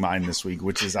stealing mine this week,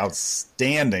 which is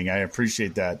outstanding. I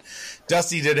appreciate that.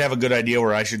 Dusty did have a good idea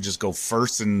where I should just go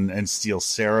first and steal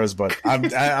Sarah's, but I'm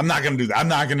not going to do that. I'm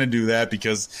not going to do that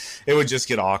because it would just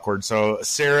get awkward. So,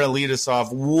 Sarah, lead us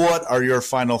off. What are your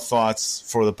final thoughts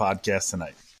for the podcast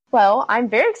tonight? Well, I'm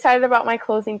very excited about my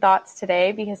closing thoughts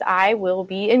today because I will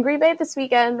be in Green Bay this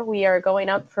weekend. We are going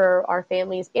up for our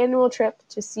family's annual trip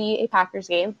to see a Packers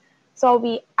game. So I'll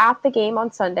be at the game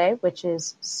on Sunday, which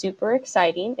is super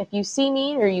exciting. If you see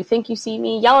me or you think you see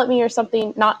me, yell at me or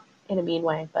something, not in a mean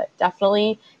way, but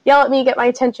definitely yell at me, get my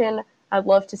attention. I'd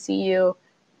love to see you,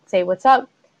 say what's up.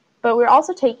 But we're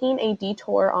also taking a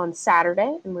detour on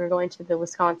Saturday, and we're going to the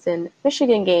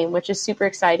Wisconsin-Michigan game, which is super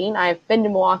exciting. I've been to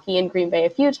Milwaukee and Green Bay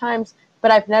a few times, but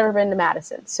I've never been to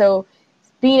Madison. So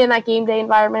being in that game day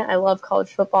environment, I love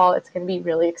college football. It's going to be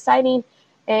really exciting.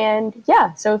 And,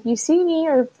 yeah, so if you see me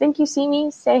or think you see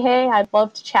me, say hey. I'd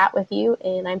love to chat with you,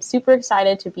 and I'm super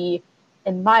excited to be,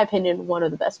 in my opinion, one of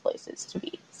the best places to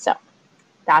be. So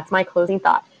that's my closing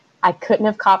thought. I couldn't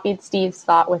have copied Steve's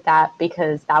thought with that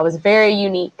because that was very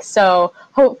unique. So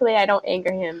hopefully I don't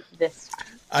anger him this time.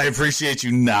 I appreciate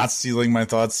you not stealing my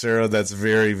thoughts, Sarah. That's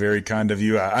very, very kind of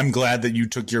you. I'm glad that you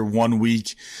took your 1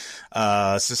 week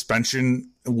suspension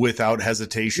without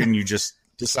hesitation. You just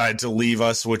decided to leave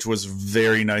us, which was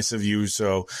very nice of you.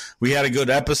 So we had a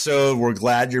good episode. We're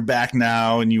glad you're back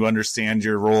now and you understand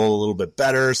your role a little bit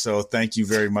better. So thank you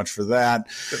very much for that.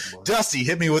 Dusty,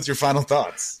 hit me with your final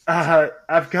thoughts.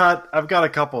 I've got a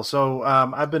couple. So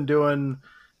I've been doing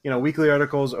weekly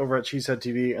articles over at Cheesehead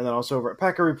TV and then also over at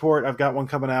Packer Report. I've got one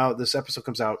coming out. This episode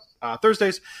comes out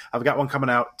Thursdays. I've got one coming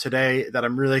out today that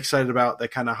I'm really excited about that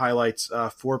kind of highlights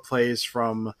 4 plays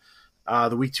from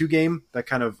the Week 2 game that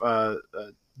kind of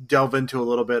delve into a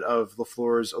little bit of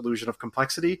LaFleur's illusion of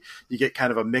complexity. You get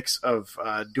kind of a mix of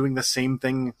doing the same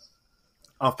thing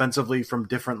offensively from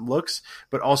different looks,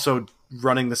 but also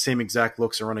running the same exact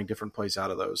looks and running different plays out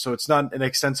of those. So it's not an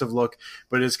extensive look,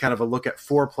 but it is kind of a look at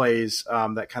 4 plays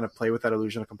that kind of play with that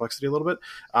illusion of complexity a little bit,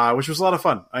 which was a lot of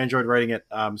fun. I enjoyed writing it,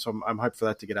 so I'm hyped for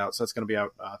that to get out. So that's going to be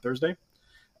out Thursday.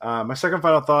 My second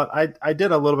final thought, I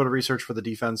did a little bit of research for the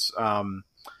defense,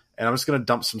 and I'm just going to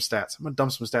dump some stats. I'm going to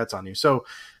dump some stats on you. So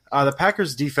the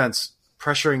Packers defense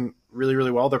pressuring really,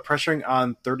 really well. They're pressuring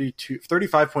on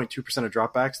 35.2% of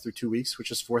dropbacks through 2 weeks,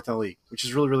 which is 4th in the league, which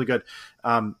is really, really good.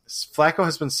 Flacco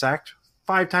has been sacked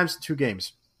 5 times in 2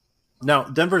 games. Now,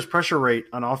 Denver's pressure rate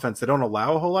on offense, they don't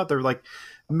allow a whole lot. They're like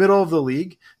middle of the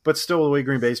league, but still the way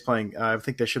Green Bay's playing, I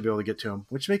think they should be able to get to him,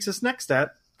 which makes this next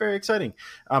stat very exciting.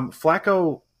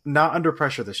 Flacco not under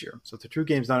pressure this year. So the 2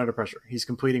 games not under pressure. He's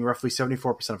completing roughly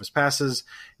 74% of his passes,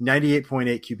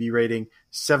 98.8 QB rating,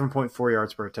 7.4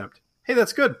 yards per attempt. Hey,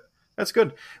 that's good. That's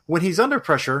good. When he's under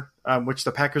pressure, which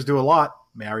the Packers do a lot,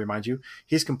 may I remind you,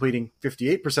 he's completing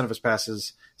 58% of his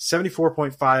passes,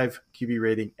 74.5 QB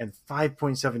rating, and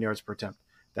 5.7 yards per attempt.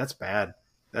 That's bad.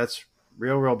 That's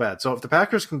real, real bad. So if the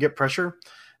Packers can get pressure,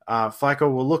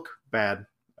 Flacco will look bad.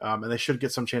 And they should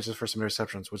get some chances for some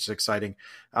interceptions, which is exciting.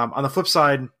 On the flip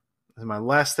side, my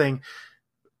last thing,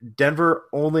 Denver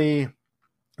only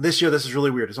this year. This is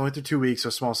really weird. It's only through 2 weeks, so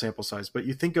small sample size. But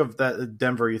you think of that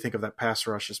Denver, you think of that pass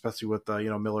rush, especially with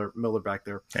Miller back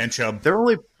there and Chubb. They're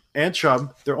only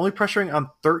pressuring on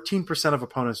 13% of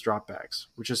opponents' dropbacks,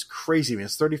 which is crazy. Man,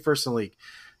 it's 31st in the league.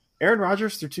 Aaron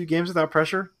Rodgers through 2 games without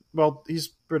pressure. Well, he's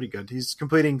pretty good. He's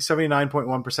completing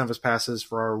 79.1% of his passes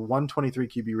for our 123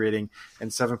 QB rating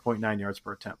and 7.9 yards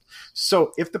per attempt.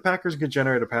 So if the Packers can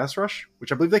generate a pass rush,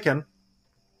 which I believe they can,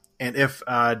 and if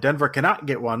Denver cannot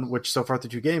get one, which so far through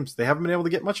 2 games, they haven't been able to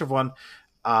get much of one,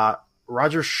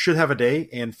 Rodgers should have a day,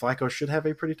 and Flacco should have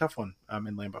a pretty tough one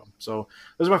in Lambeau. So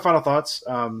those are my final thoughts.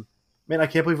 Man, I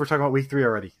can't believe we're talking about Week 3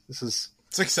 already. It's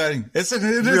exciting. It's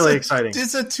really exciting.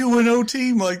 It's a 2-0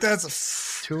 team. Like that's a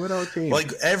 2-0 team.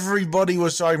 Like everybody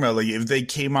was talking about, like if they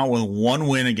came out with 1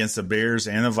 win against the Bears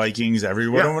and the Vikings,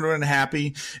 everyone would have been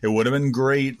happy. It would have been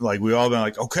great. Like we all been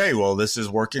like, okay, well this is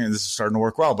working. This is starting to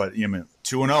work well. But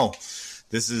 2-0.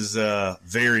 This is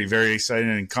very, very exciting.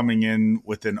 And coming in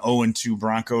with an 0-2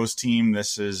 Broncos team,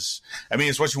 this is. I mean,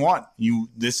 it's what you want.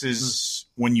 This is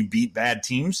when you beat bad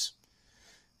teams.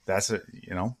 That's it.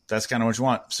 That's kind of what you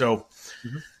want. So.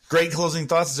 Mm-hmm. Great closing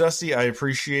thoughts, Dusty. I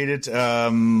appreciate it.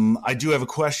 I do have a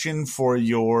question for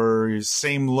your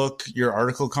Same Look, your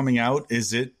article coming out.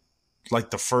 Is it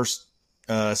like the first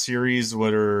series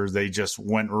where they just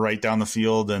went right down the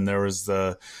field and there was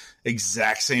the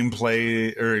exact same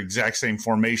play or exact same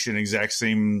formation, exact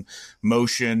same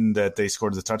motion that they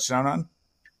scored the touchdown on?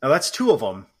 Now that's 2 of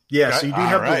them. Yeah, okay. So you do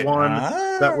have the one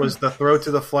that was the throw to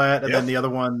the flat, and then the other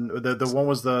one, the one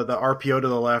was the RPO to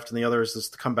the left, and the other is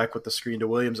the comeback with the screen to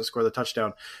Williams that scored the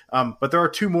touchdown. But there are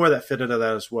 2 more that fit into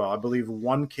that as well. I believe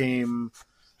one came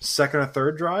second or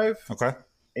third drive. Okay.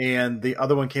 And the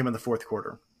other one came in the fourth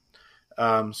quarter.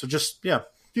 So just,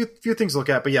 few things to look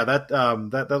at. But yeah,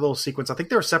 that little sequence, I think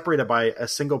they were separated by a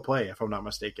single play, if I'm not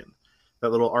mistaken.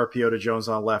 That little RPO to Jones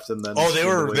on the left, and then they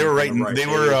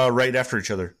were right after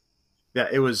each other. Yeah,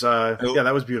 it was.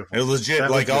 That was beautiful. It was legit.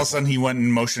 All of a sudden, he went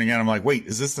in motion again. I'm like, wait,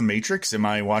 is this the Matrix? Am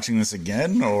I watching this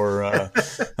again? Or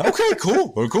okay,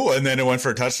 cool. And then it went for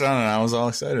a touchdown, and I was all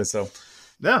excited. So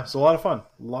yeah, it's a lot of fun.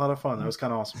 That was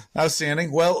kind of awesome.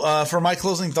 Outstanding. Well, for my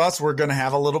closing thoughts, we're going to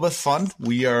have a little bit of fun.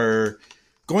 We are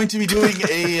going to be doing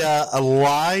a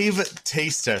live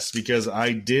taste test because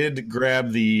I did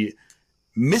grab the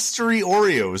mystery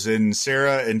Oreos, and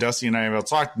Sarah and Dusty and I have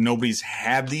talked. Nobody's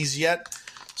had these yet.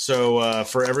 So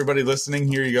for everybody listening,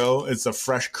 here you go. It's a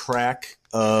fresh crack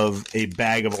of a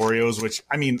bag of Oreos, which,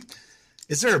 I mean,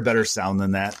 is there a better sound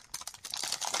than that?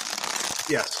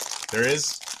 Yes. There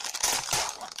is?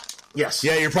 Yes.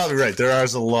 Yeah, you're probably right. There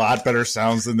is a lot better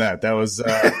sounds than that. That was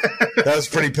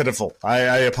pretty pitiful. I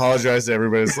apologize to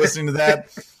everybody that's listening to that.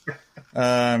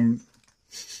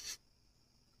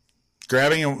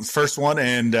 Grabbing a first one,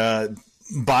 and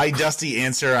by Dusty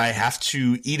and Sarah, I have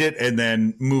to eat it and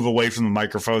then move away from the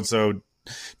microphone. So,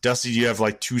 Dusty, you have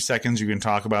like 2 seconds. You can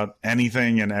talk about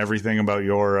anything and everything about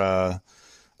your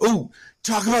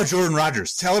talk about Jordan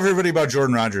Rodgers. Tell everybody about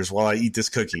Jordan Rodgers while I eat this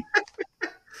cookie.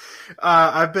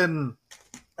 I've been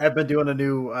doing a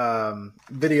new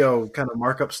video kind of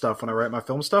markup stuff when I write my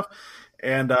film stuff,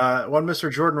 and one Mr.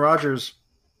 Jordan Rodgers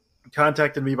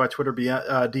contacted me by Twitter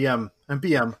DM and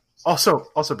BM, also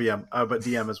BM, but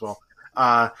DM as well.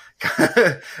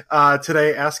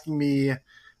 Today, asking me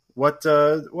what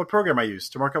program I use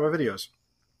to mark up my videos,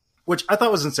 which I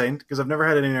thought was insane because I've never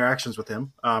had any interactions with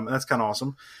him, and that's kind of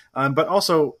awesome. But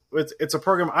also, it's a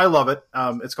program, I love it.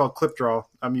 It's called ClipDraw.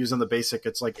 I'm using the basic.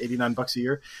 It's like $89 a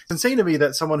year. It's insane to me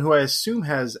that someone who I assume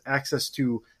has access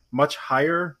to much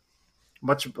higher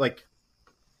paying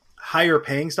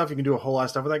stuff, you can do a whole lot of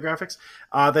stuff with that graphics,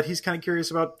 that he's kind of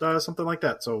curious about something like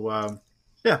that. So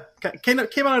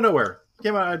came out of nowhere.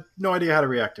 I had no idea how to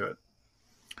react to it.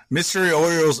 Mystery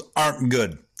Oreos aren't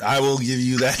good. I will give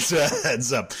you that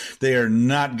heads up. They are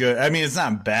not good. I mean, it's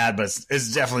not bad, but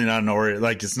it's definitely not an Oreo.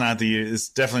 Like it's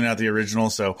definitely not the original.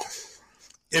 So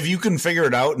if you can figure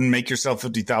it out and make yourself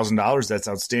 $50,000, that's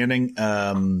outstanding.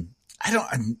 You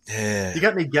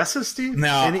got any guesses, Steve?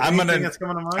 No, I'm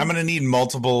gonna need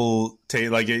multiple.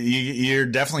 You're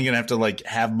definitely gonna have to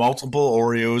have multiple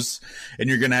Oreos, and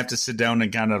you're gonna have to sit down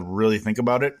and kind of really think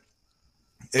about it.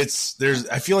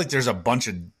 I feel like there's a bunch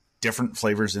of different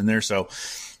flavors in there. So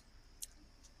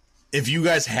if you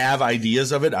guys have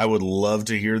ideas of it, I would love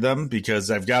to hear them because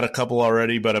I've got a couple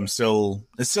already, but it's still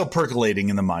percolating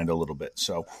in the mind a little bit.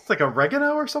 So it's like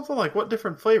oregano or something. Like what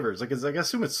different flavors? Like I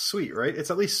assume it's sweet, right? It's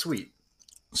at least sweet.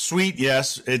 Sweet,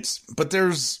 yes. But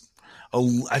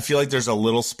I feel like there's a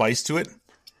little spice to it.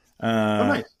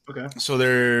 Nice. Okay. So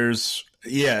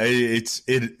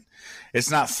it's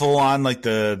not full on like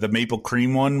the maple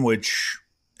cream one, which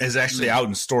is actually out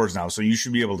in stores now, so you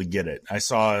should be able to get it. I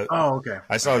saw. Oh, okay.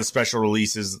 I saw the special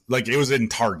releases, like it was in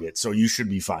Target, so you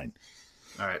should be fine.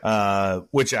 All right.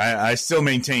 Which I still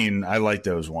maintain. I like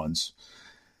those ones.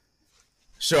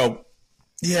 So,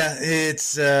 yeah,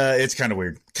 it's kind of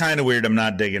weird. I'm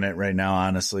not digging it right now,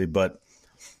 honestly. But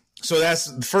so that's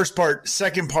the first part.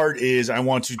 Second part is I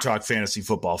want to talk fantasy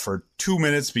football for 2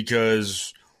 minutes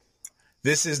because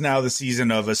this is now the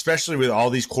season of, especially with all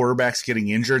these quarterbacks getting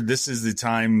injured, this is the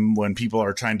time when people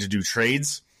are trying to do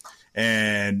trades.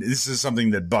 And this is something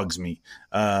that bugs me.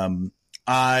 We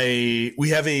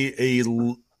have a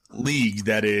league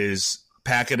that is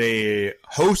Packaday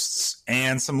hosts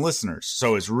and some listeners.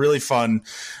 So it's really fun.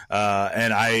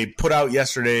 And I put out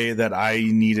yesterday that I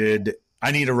need a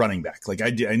running back. Like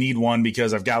I need one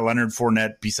because I've got Leonard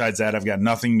Fournette. Besides that, I've got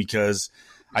nothing because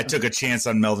I took a chance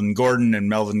on Melvin Gordon, and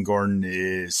Melvin Gordon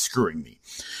is screwing me.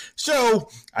 So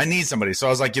I need somebody. So I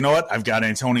was like, you know what? I've got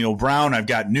Antonio Brown. I've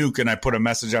got Nuke. And I put a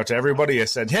message out to everybody. I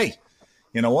said, hey,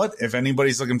 you know what? If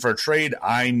anybody's looking for a trade,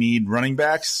 I need running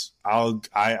backs. I'm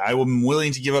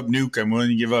willing to give up Nuke. I'm willing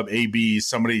to give up AB.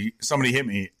 Somebody hit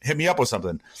me up with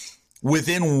something.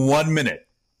 Within 1 minute,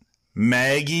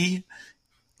 Maggie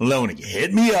Loney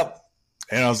hit me up.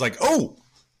 And I was like, oh,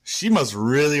 she must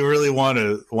really, really want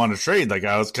to trade. Like,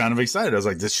 I was kind of excited. I was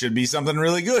like, this should be something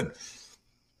really good.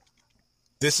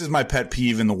 This is my pet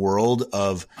peeve in the world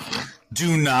of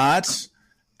do not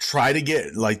try to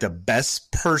get like the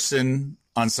best person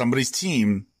on somebody's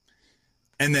team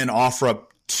and then offer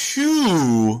up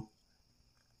 2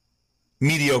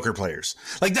 mediocre players.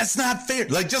 Like, that's not fair.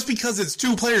 Like, just because it's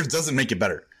 2 players doesn't make it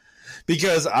better.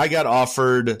 Because I got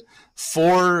offered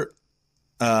for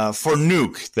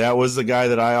Nuke. That was the guy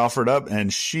that I offered up,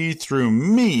 and she threw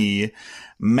me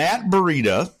Matt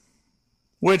Breida,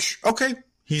 which, okay,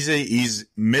 he's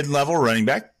mid-level running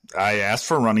back. I asked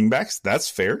for running backs. That's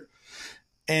fair.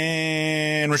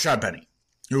 And Rashad Penny,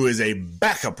 who is a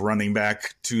backup running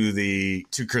back to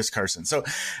Chris Carson. So,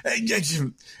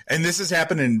 and this has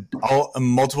happened in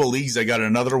multiple leagues. I got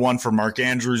another one for Mark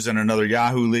Andrews and another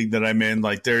Yahoo league that I'm in.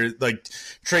 Like,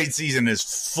 trade season is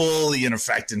fully in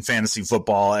effect in fantasy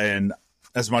football. And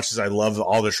as much as I love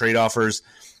all the trade offers,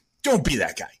 don't be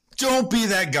that guy. Don't be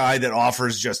that guy that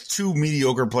offers just 2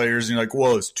 mediocre players and you're like,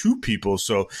 well, it's 2 people,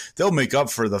 so they'll make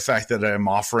up for the fact that I'm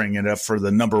offering it up for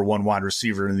the number 1 wide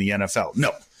receiver in the NFL.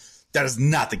 No. That is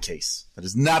not the case. That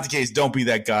is not the case. Don't be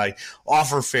that guy.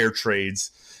 Offer fair trades.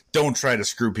 Don't try to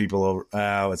screw people over.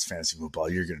 Oh, it's fantasy football.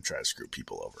 You're going to try to screw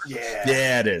people over.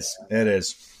 Yeah, it is. It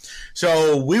is.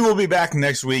 So we will be back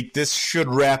next week. This should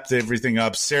wrap everything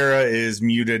up. Sarah is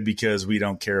muted because we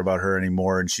don't care about her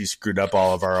anymore, and she screwed up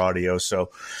all of our audio. So,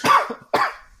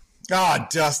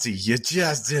 Dusty, you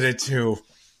just did it too.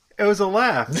 It was a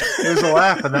laugh. It was a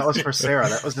laugh, and that was for Sarah.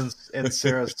 That was in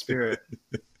Sarah's spirit.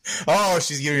 Oh,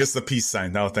 she's giving us the peace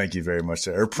sign. No, thank you very much,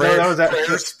 Sarah.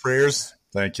 Prayers.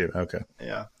 Thank you. Okay.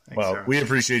 Yeah. Well, Sarah. We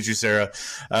appreciate you, Sarah.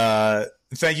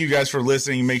 Thank you guys for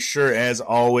listening. Make sure, as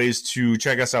always, to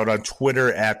check us out on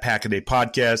Twitter at Packaday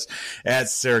Podcast, at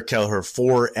Sarah Kelleher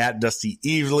 4, at Dusty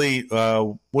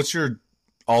Evely. What's your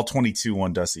all 22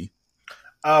 one, Dusty?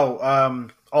 Oh,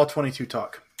 all 22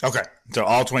 talk. Okay. So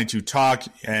all 22 talk,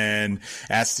 and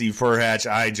at Steve Perhatch,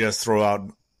 I just throw out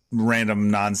random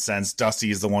nonsense.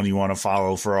 Dusty is the one you want to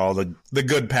follow for all the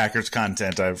good Packers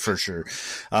content, for sure.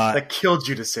 That killed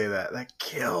you to say that. That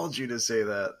killed you to say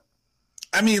that.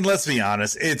 I mean, let's be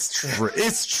honest. It's true.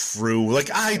 It's true.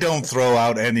 Like, I don't throw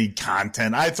out any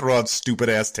content. I throw out stupid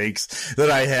ass takes that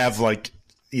I have, like,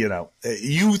 you know,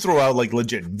 you throw out like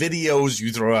legit videos,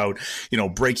 you throw out, you know,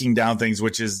 breaking down things,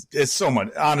 which is, it's so much.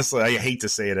 Honestly, I hate to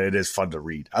say it. It is fun to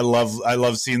read. I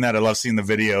love seeing that. I love seeing the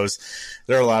videos.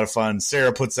 They're a lot of fun.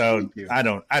 Sarah puts out, I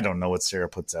don't know what Sarah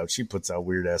puts out. She puts out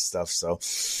weird ass stuff. So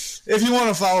if you want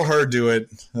to follow her, do it.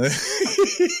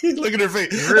 Look at her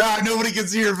face. Nobody can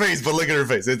see her face, but look at her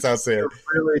face. It's out there. You're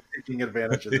really taking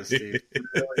advantage of this, Steve. You're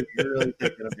really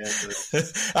taking advantage of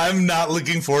this. I'm not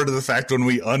looking forward to the fact when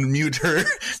we unmute her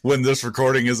when this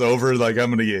recording is over. Like, I'm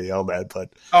going to get yelled at,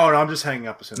 but. Oh, no, I'm just hanging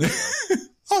up as soon as I go.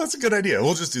 Oh, that's a good idea.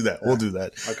 We'll just do that. Yeah. We'll do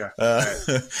that. Okay.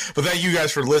 Right. But thank you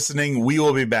guys for listening. We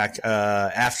will be back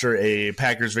after a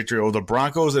Packers victory over the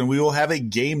Broncos, and we will have a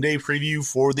game day preview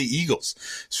for the Eagles.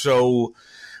 So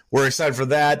we're excited for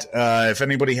that. If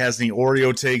anybody has any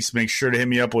Oreo takes, make sure to hit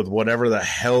me up with whatever the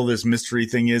hell this mystery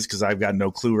thing is, because I've got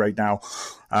no clue right now.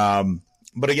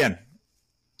 But again,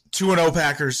 2-0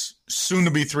 Packers, soon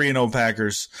to be 3-0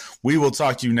 Packers. We will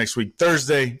talk to you next week,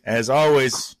 Thursday. As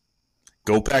always,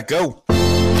 go Pack, go.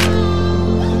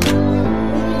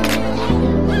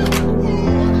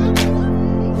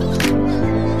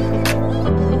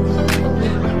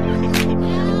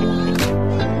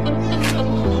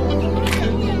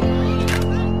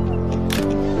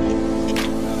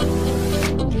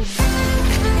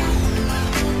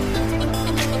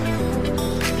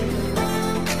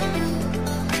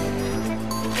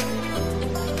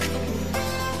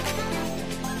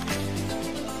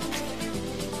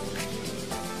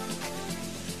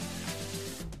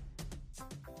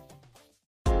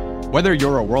 Whether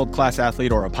you're a world-class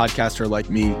athlete or a podcaster like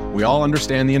me, we all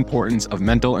understand the importance of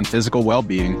mental and physical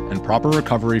well-being and proper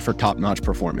recovery for top-notch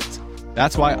performance.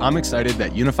 That's why I'm excited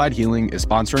that Unified Healing is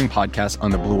sponsoring podcasts on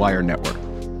the Blue Wire Network.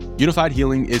 Unified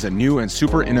Healing is a new and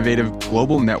super innovative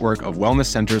global network of wellness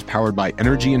centers powered by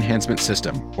Energy Enhancement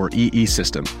System, or EE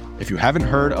System. If you haven't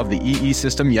heard of the EE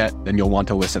System yet, then you'll want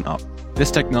to listen up. This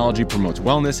technology promotes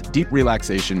wellness, deep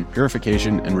relaxation,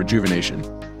 purification, and rejuvenation.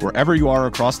 Wherever you are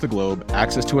across the globe,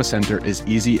 access to a center is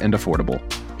easy and affordable.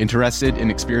 Interested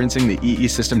in experiencing the EE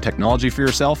System technology for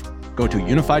yourself? Go to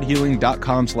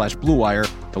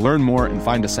unifiedhealing.com/bluewire to learn more and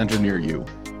find a center near you.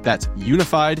 That's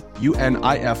unified,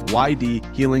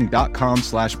 UNIFYD,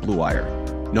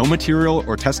 healing.com/bluewire. No material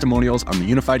or testimonials on the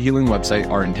Unified Healing website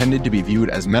are intended to be viewed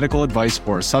as medical advice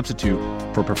or a substitute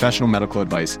for professional medical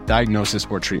advice, diagnosis,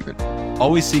 or treatment.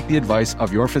 Always seek the advice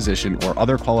of your physician or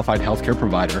other qualified healthcare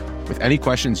provider with any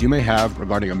questions you may have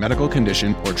regarding a medical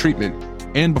condition or treatment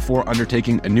and before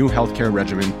undertaking a new healthcare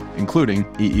regimen, including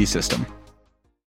EE system.